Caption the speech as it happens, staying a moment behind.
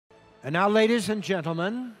And now, ladies and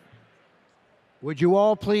gentlemen, would you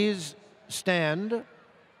all please stand?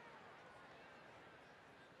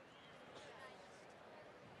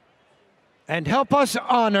 And help us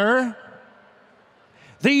honor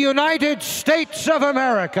the United States of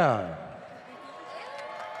America.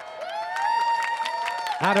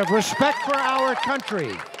 Out of respect for our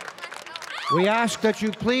country, we ask that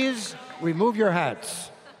you please remove your hats.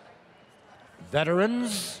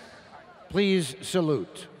 Veterans, please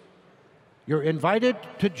salute. You're invited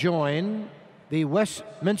to join the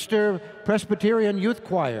Westminster Presbyterian Youth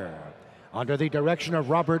Choir under the direction of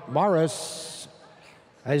Robert Morris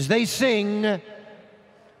as they sing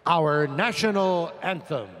our national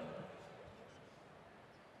anthem.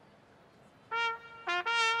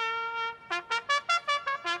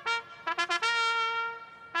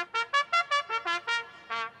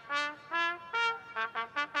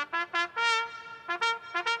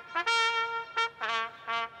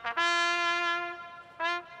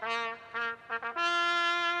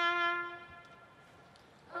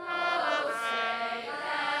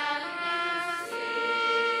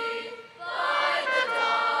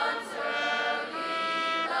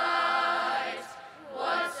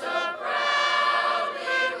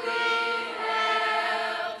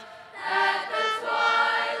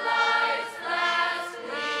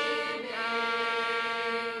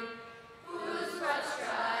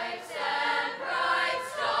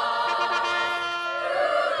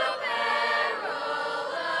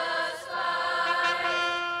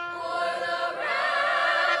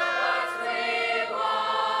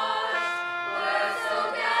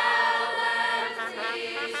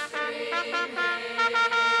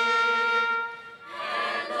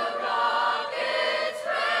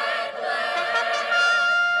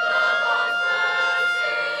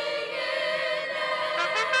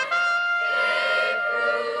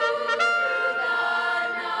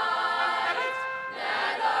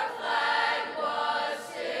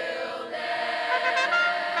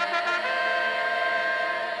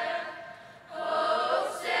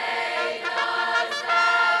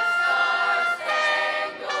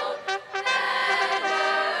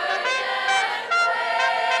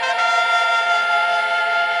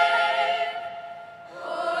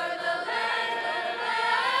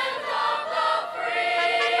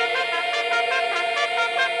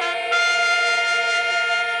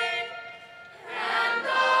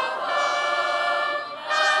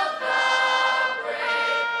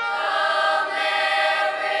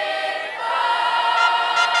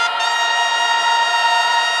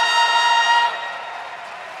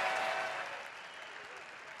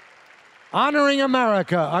 Honoring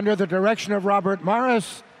America under the direction of Robert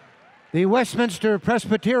Morris, the Westminster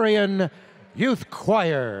Presbyterian Youth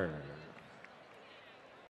Choir.